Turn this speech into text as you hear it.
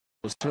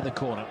Through the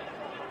corner,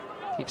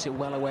 keeps it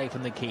well away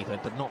from the keeper,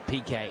 but not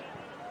Piqué.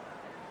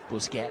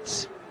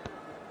 Busquets.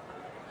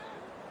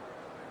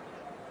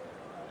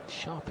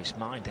 Sharpest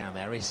mind down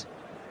there is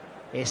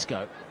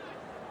Isco.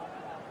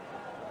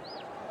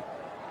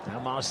 Now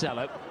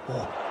Marcelo.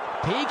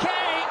 Piqué!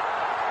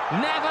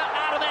 Never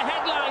out of the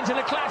headlines in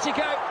a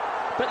Clásico,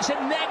 but it's a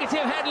negative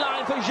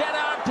headline for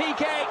Gerard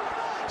Piqué.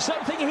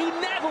 Something he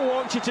never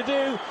wanted to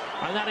do,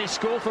 and that is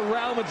score for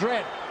Real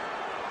Madrid.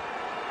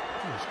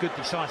 It's good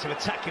decisive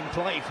attacking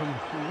play from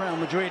Real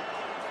Madrid.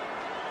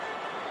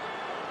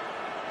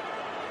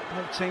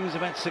 Both teams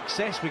have had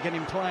success with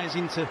getting players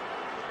into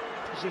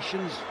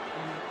positions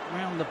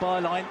around the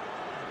byline.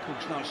 Of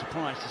course, no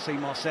surprise to see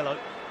Marcelo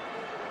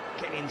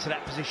get into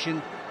that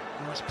position.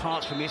 Nice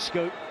pass from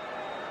Isco.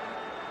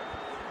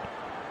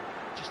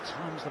 Just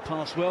times the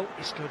pass well.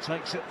 Isco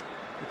takes it,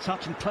 the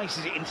touch, and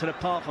places it into the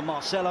path for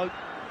Marcelo.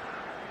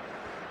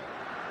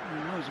 He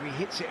knows if he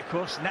hits it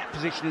across in that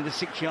position in the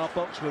 6-yard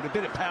box with a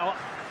bit of power,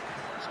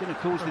 it's going to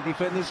cause the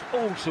defenders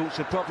all sorts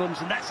of problems,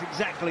 and that's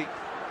exactly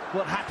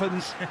what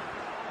happens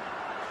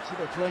to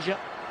their pleasure.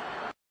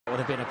 Would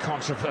have been a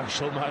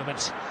controversial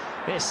moment.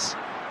 This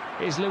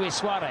is Luis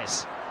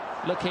Suarez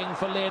looking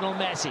for Lionel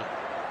Messi.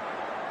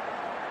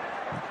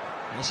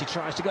 Messi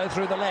tries to go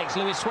through the legs.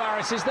 Luis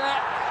Suarez is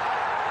there,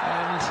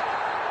 and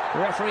the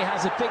referee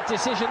has a big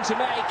decision to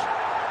make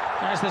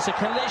as there's a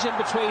collision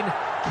between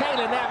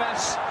Keylor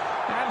Navas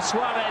and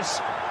Suarez,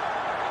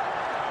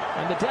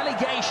 and the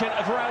delegation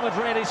of Real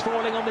Madrid is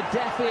falling on the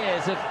deaf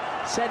ears of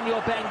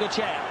Senor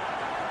Bengochea.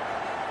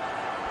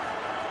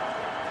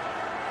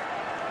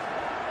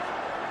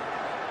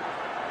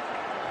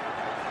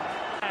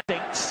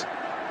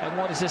 And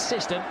what his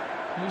assistant,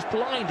 who's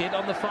blinded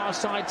on the far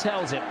side,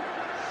 tells him.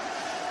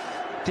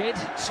 Did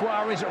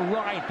Suarez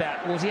ride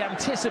that? Was he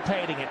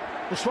anticipating it?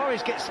 Well,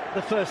 Suarez gets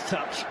the first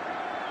touch.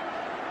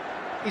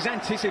 He's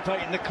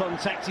anticipating the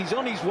contact. He's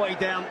on his way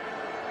down.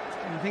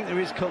 I think there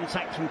is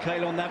contact from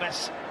Keylor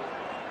Navas.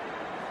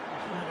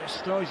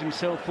 Navas throws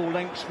himself full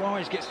length.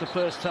 Suarez gets the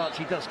first touch.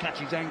 He does catch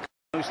his ankle,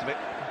 most of it.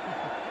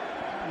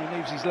 He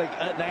leaves his leg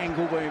at the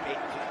angle where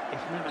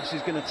if Navas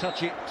is going to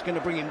touch it, it's going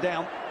to bring him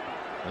down.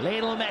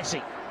 Lionel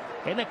Messi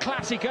in the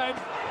Clásico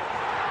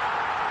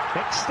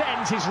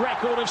extends his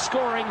record of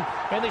scoring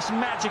in this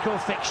magical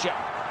fixture.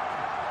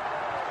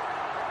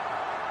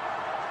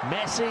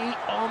 Messi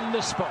on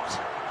the spot.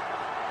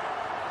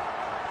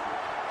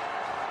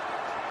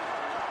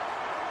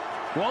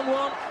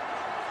 1-1.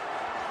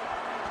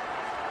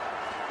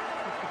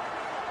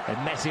 And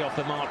Messi off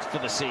the mark for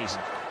the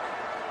season.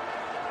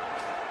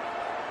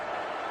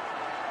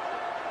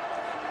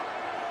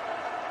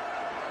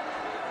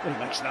 He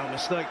makes no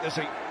mistake, does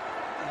he? It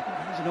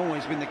hasn't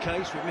always been the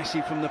case with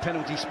Messi from the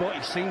penalty spot.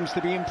 He seems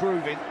to be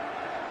improving.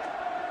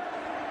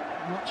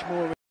 Much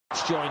more.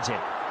 Joins in.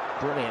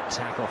 Brilliant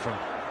tackle from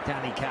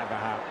Dani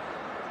Carvajal.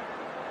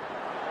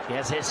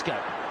 Here's Isco.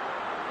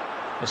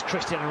 Has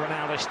Cristiano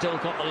Ronaldo still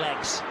got the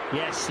legs?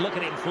 Yes, look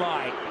at him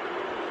fly.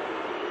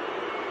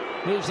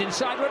 Moves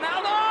inside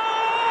Ronaldo!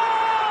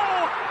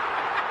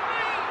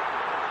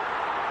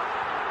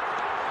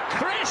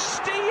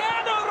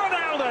 Cristiano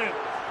Ronaldo!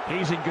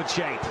 He's in good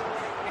shape.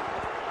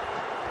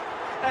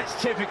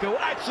 That's typical,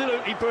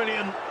 absolutely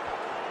brilliant.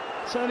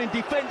 Turning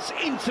defence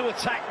into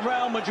attack,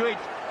 Real Madrid,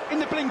 in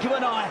the blink of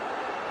an eye.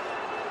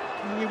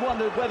 And you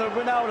wondered whether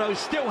Ronaldo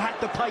still had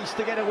the pace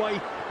to get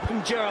away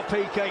from Gerard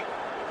Piqué.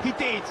 He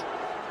did.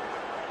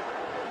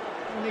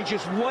 And he's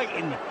just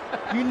waiting.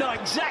 You know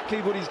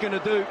exactly what he's going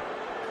to do.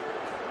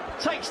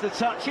 Takes the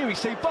touch. Here we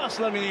see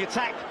Barcelona in the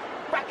attack.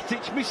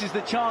 Rakitic misses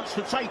the chance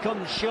to take on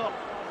the shot.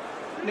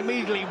 And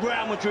immediately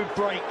Real Madrid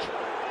break.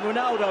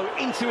 Ronaldo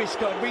into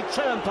Isco,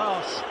 return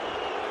pass.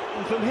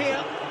 And from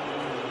here,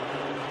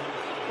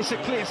 it's a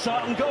clear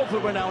sight and goal for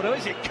Ronaldo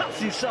as it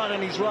cuts inside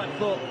on his right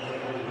foot.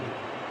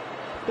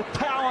 The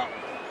power,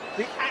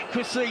 the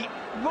accuracy,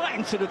 right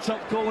into the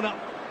top corner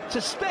to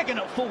Stegen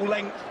at full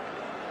length.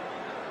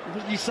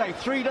 What did you say,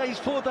 3 days,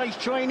 4 days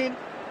training?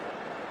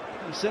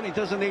 He certainly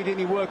doesn't need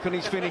any work on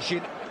his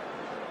finishing.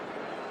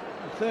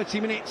 30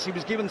 minutes he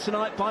was given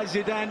tonight by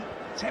Zidane,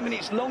 10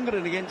 minutes longer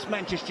than against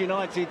Manchester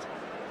United,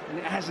 and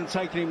it hasn't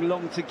taken him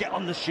long to get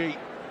on the sheet.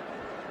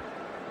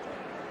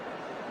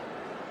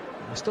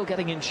 We're still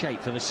getting in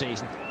shape for the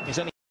season. He's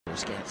only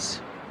Busquets.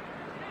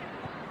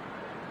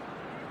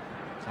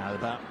 How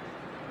about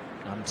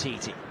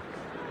Titi?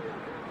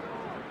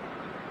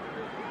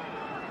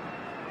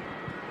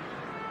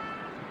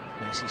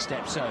 Messi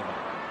steps over.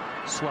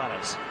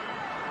 Suarez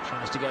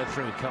tries to go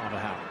through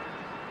Carvajal.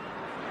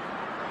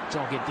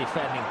 Dogged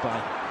defending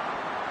by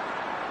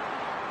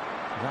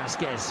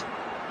Vasquez.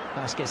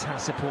 Vasquez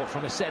has support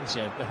from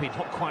Asensio. Maybe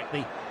not quite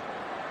the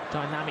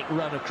dynamic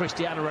run of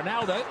Cristiano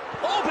Ronaldo.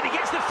 Oh, but he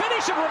gets the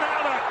finish of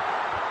Ronaldo!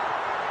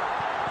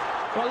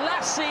 Well,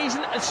 last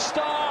season a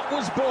star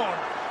was born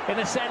in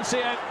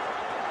Asensio,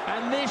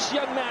 and this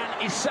young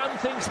man is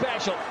something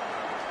special.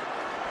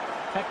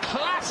 A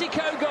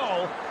Clásico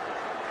goal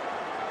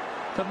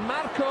for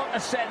Marco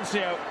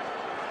Asensio.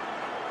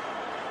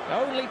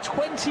 Only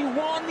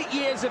 21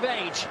 years of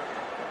age.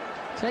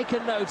 Take a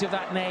note of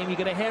that name. You're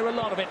going to hear a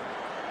lot of it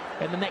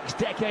in the next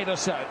decade or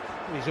so.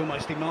 He's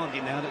almost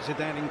demanding now that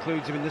Zidane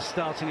includes him in the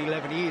starting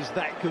 11. He is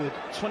that good.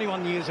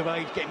 21 years of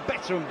age, getting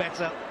better and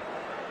better.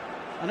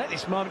 And at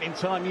this moment in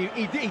time,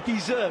 he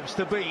deserves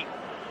to be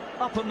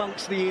up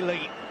amongst the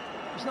elite.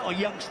 He's not a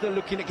youngster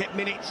looking to get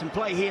minutes and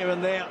play here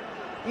and there.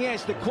 He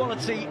has the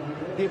quality,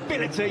 the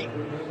ability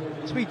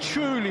to be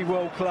truly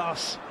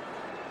world-class.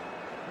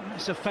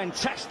 That's a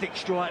fantastic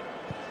strike.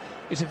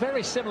 It's a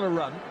very similar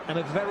run and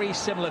a very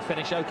similar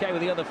finish, okay,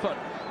 with the other foot,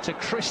 to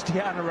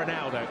Cristiano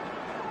Ronaldo.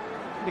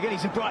 Again,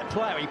 he's a bright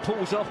player. He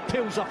pulls off,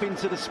 peels up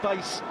into the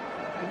space.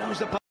 He knows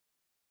the